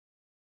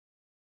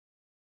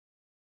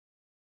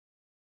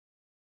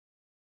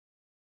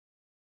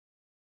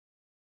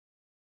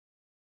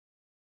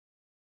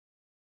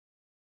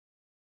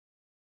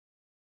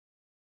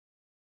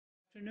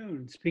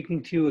Afternoon,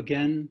 speaking to you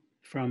again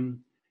from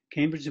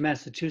Cambridge,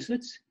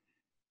 Massachusetts,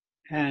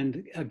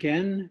 and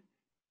again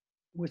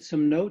with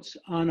some notes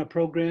on a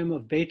program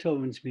of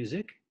Beethoven's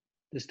music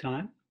this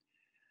time.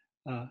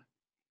 Uh,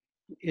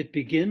 it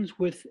begins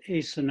with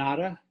a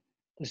sonata,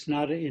 the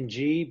sonata in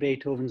G,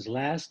 Beethoven's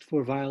last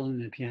for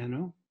violin and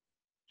piano,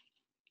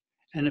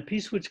 and a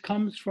piece which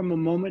comes from a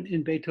moment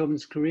in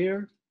Beethoven's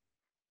career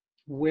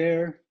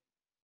where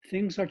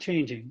things are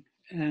changing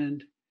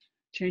and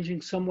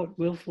changing somewhat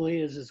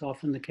willfully, as is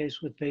often the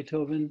case with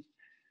Beethoven,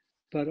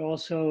 but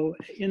also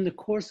in the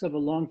course of a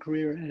long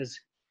career as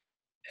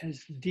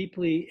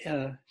deeply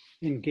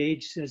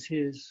engaged as he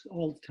is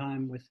all the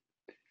time with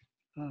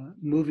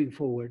moving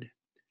forward.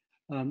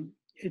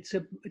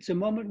 It's a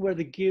moment where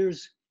the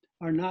gears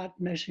are not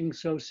meshing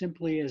so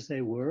simply as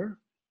they were.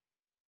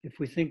 If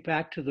we think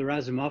back to the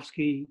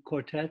Razumovsky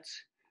quartets,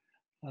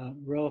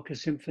 Eroica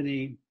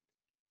Symphony,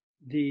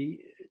 the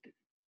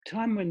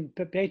time when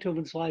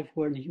Beethoven's life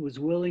when he was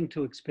willing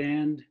to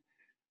expand,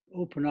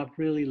 open up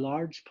really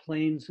large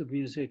planes of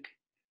music,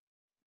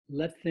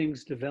 let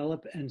things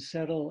develop and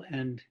settle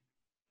and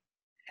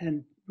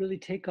really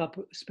take up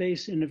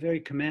space in a very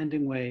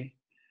commanding way.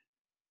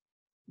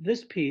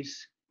 This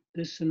piece,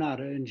 this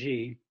sonata in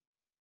G,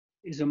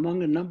 is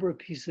among a number of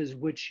pieces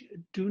which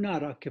do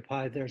not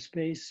occupy their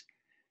space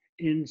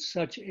in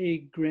such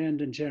a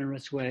grand and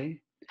generous way,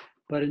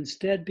 but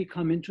instead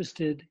become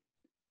interested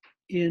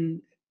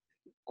in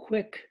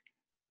quick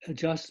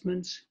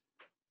adjustments,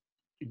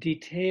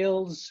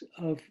 details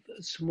of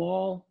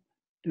small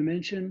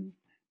dimension,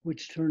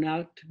 which turn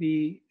out to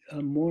be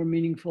more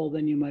meaningful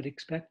than you might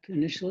expect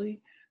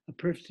initially. A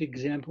perfect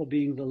example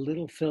being the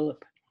Little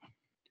Philip,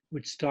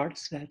 which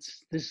starts,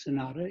 that's this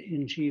sonata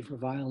in G for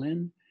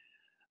violin,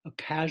 a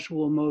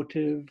casual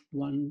motive,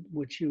 one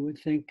which you would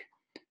think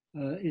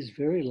is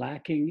very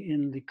lacking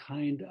in the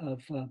kind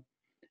of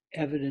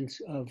evidence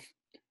of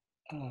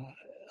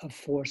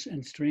force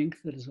and strength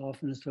that is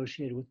often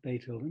associated with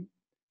Beethoven.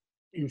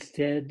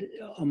 Instead,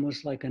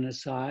 almost like an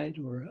aside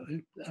or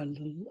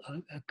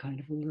a kind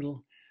of a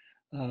little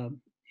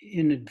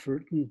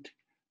inadvertent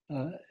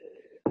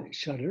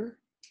shudder.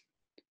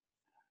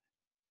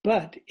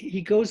 But he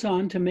goes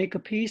on to make a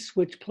piece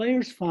which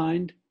players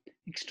find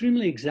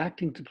extremely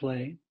exacting to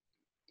play.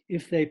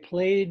 If they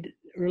played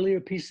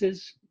earlier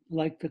pieces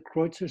like the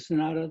Kreutzer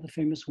Sonata, the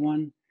famous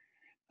one,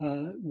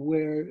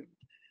 where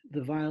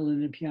the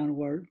violin and piano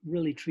were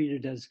really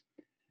treated as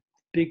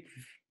big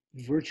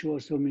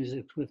virtuoso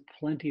music with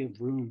plenty of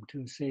room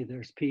to say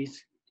their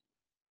piece.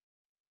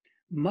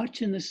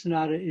 Much in the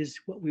sonata is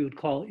what we would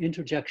call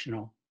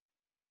interjectional,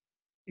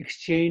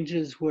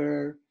 exchanges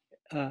where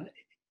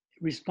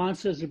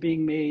responses are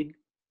being made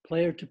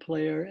player to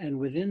player and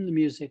within the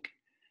music,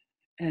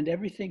 and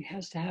everything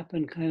has to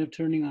happen kind of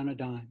turning on a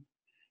dime.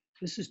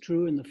 This is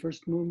true in the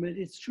first movement.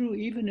 It's true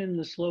even in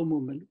the slow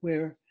movement,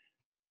 where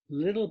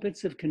little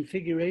bits of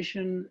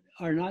configuration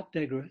are not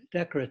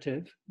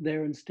decorative.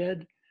 They're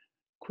instead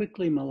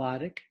quickly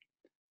melodic,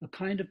 a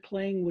kind of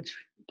playing which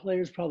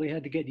players probably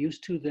had to get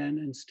used to then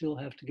and still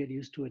have to get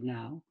used to it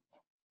now.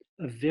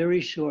 A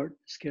very short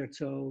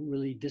scherzo,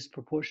 really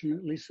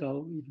disproportionately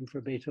so, even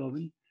for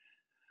Beethoven.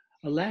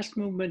 A last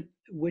movement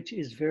which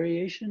is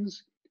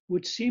variations,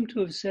 which seem to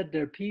have said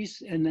their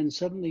piece and then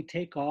suddenly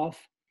take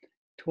off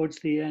towards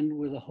the end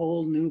with a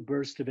whole new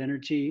burst of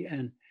energy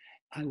and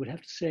I would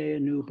have to say a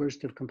new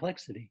burst of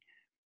complexity.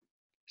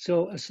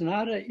 So a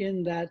sonata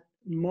in that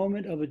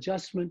moment of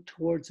adjustment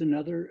towards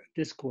another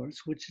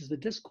discourse, which is the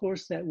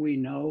discourse that we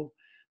know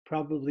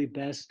probably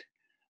best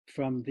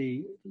from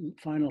the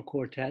final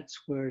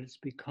quartets, where it's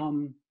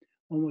become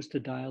almost a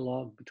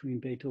dialogue between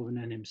Beethoven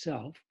and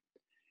himself.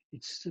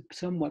 It's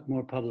somewhat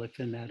more public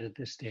than that at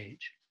this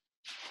stage.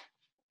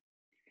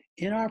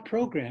 In our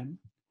program,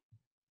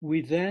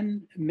 we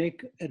then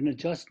make an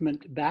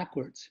adjustment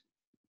backwards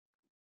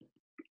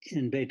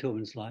in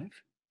Beethoven's life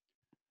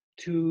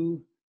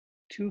to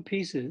two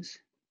pieces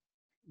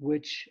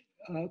which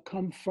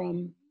come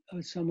from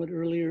a somewhat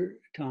earlier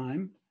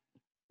time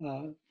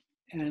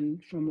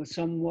and from a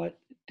somewhat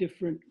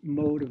different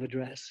mode of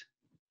address.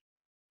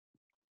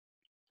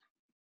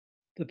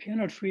 The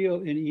piano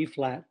trio in E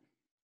flat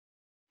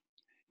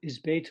is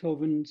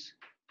Beethoven's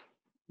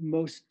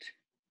most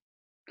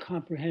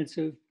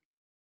comprehensive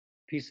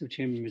piece of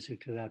chamber music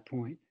to that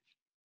point.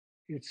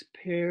 It's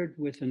paired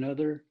with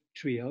another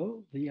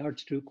trio, the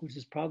Archduke, which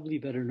is probably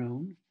better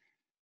known,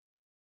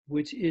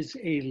 which is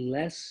a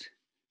less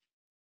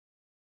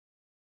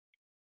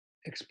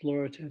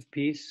explorative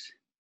piece,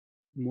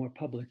 more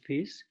public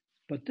piece.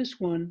 But this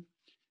one,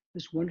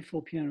 this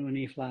wonderful piano in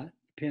E flat,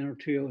 piano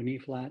trio in E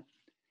flat,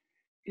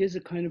 is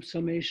a kind of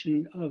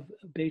summation of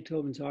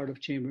Beethoven's art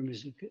of chamber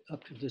music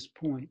up to this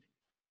point.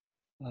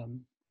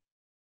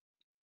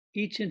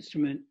 Each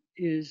instrument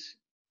is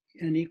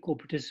an equal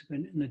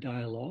participant in the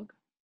dialogue.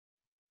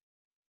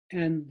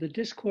 And the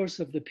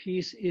discourse of the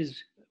piece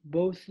is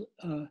both,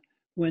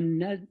 when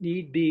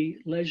need be,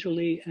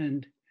 leisurely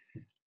and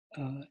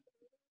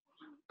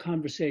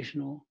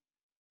conversational,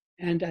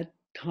 and at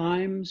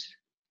times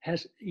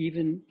has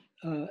even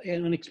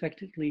and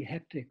unexpectedly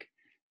hectic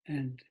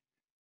and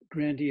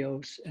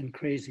grandiose and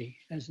crazy,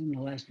 as in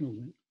the last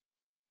movement.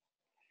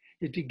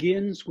 It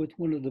begins with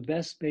one of the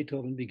best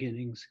Beethoven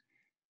beginnings,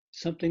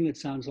 something that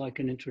sounds like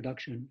an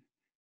introduction,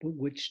 but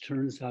which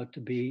turns out to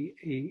be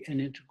an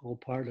integral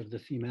part of the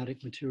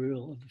thematic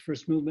material of the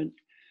first movement,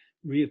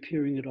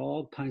 reappearing at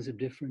all kinds of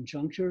different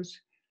junctures,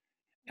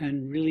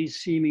 and really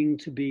seeming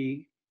to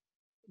be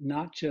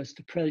not just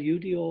the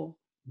preludial,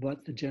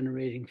 but the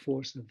generating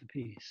force of the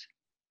piece.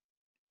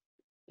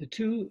 The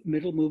two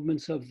middle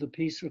movements of the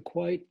piece are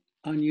quite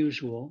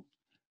unusual.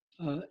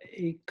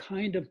 A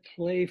kind of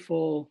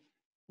playful,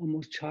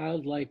 almost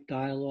childlike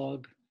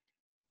dialogue,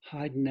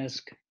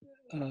 Haydn-esque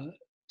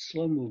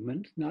slow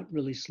movement, not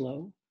really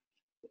slow,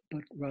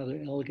 but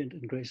rather elegant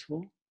and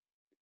graceful.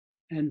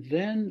 And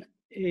then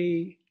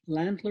a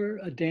Landler,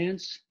 a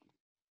dance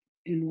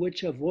in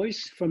which a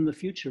voice from the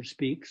future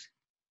speaks.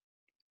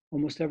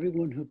 Almost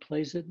everyone who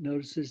plays it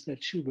notices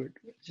that Schubert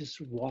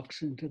just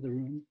walks into the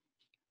room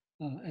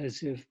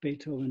as if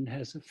Beethoven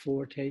has a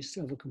foretaste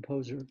of a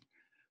composer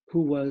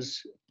who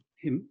was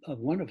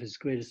one of his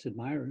greatest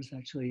admirers,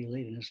 actually,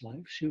 late in his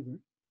life, Schubert.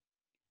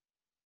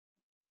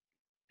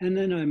 And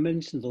then I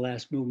mentioned the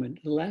last movement.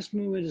 The last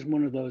movement is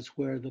one of those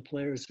where the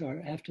players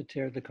have to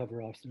tear the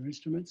cover off their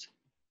instruments.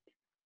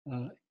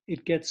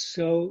 It gets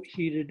so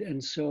heated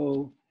and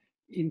so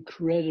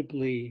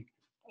incredibly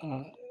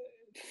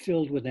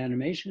filled with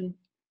animation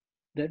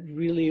that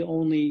really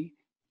only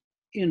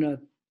in a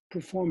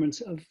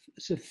performance of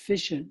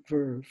sufficient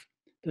verve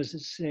does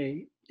it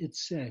say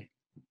its say.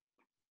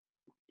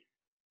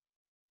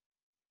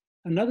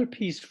 Another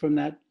piece from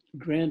that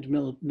grand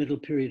middle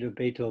period of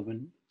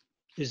Beethoven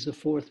is the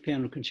Fourth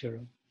Piano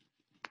Concerto.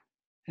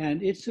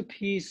 And it's a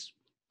piece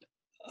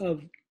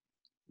of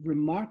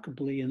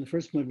remarkably, in the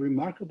first one,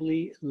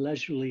 remarkably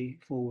leisurely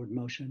forward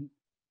motion,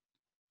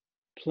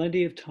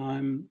 plenty of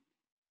time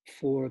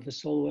for the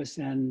soloist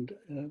and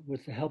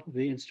with the help of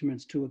the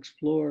instruments to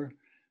explore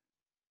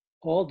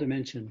all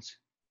dimensions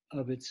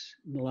of its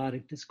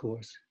melodic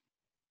discourse.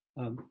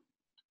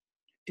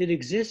 It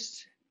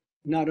exists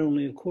not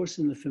only, of course,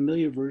 in the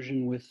familiar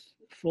version with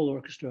full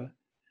orchestra,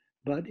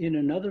 but in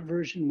another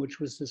version which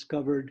was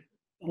discovered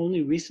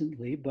only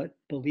recently, but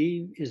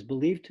is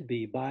believed to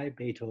be by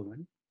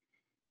Beethoven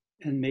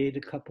and made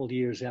a couple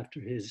years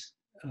after his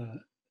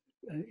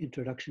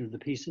introduction of the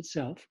piece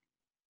itself.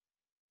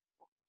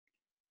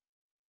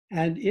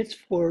 And it's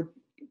for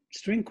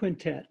string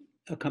quintet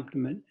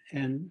accompaniment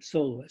and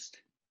soloist.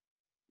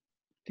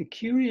 The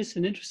curious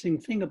and interesting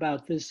thing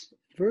about this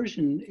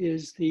version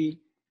is the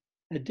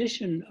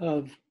addition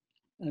of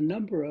a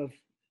number of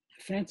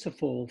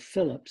fanciful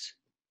Phillips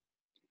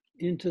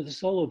into the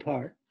solo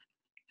part,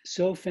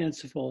 so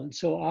fanciful and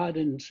so odd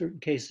in certain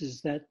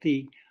cases that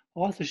the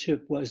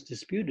authorship was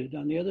disputed.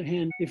 On the other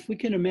hand, if we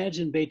can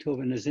imagine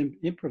Beethoven as an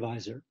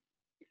improviser,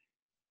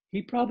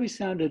 he probably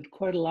sounded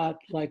quite a lot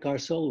like our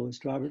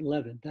soloist, Robert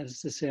Levin, that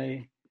is to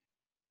say,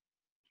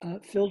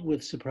 filled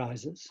with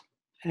surprises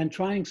and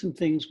trying some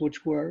things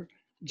which were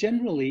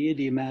generally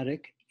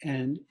idiomatic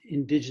and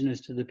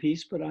indigenous to the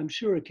piece, but I'm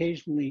sure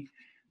occasionally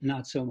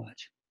not so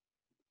much.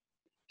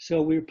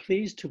 So we're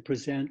pleased to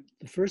present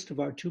the first of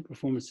our two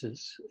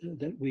performances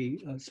that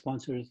we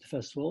sponsored at the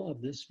festival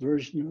of this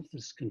version of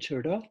this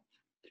concerto,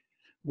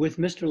 with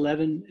Mr.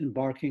 Levin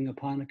embarking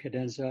upon a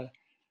cadenza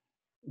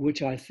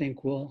which I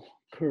think will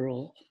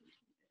curl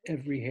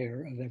every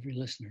hair of every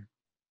listener.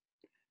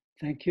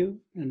 Thank you,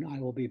 and I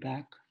will be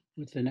back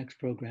with the next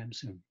program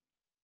soon.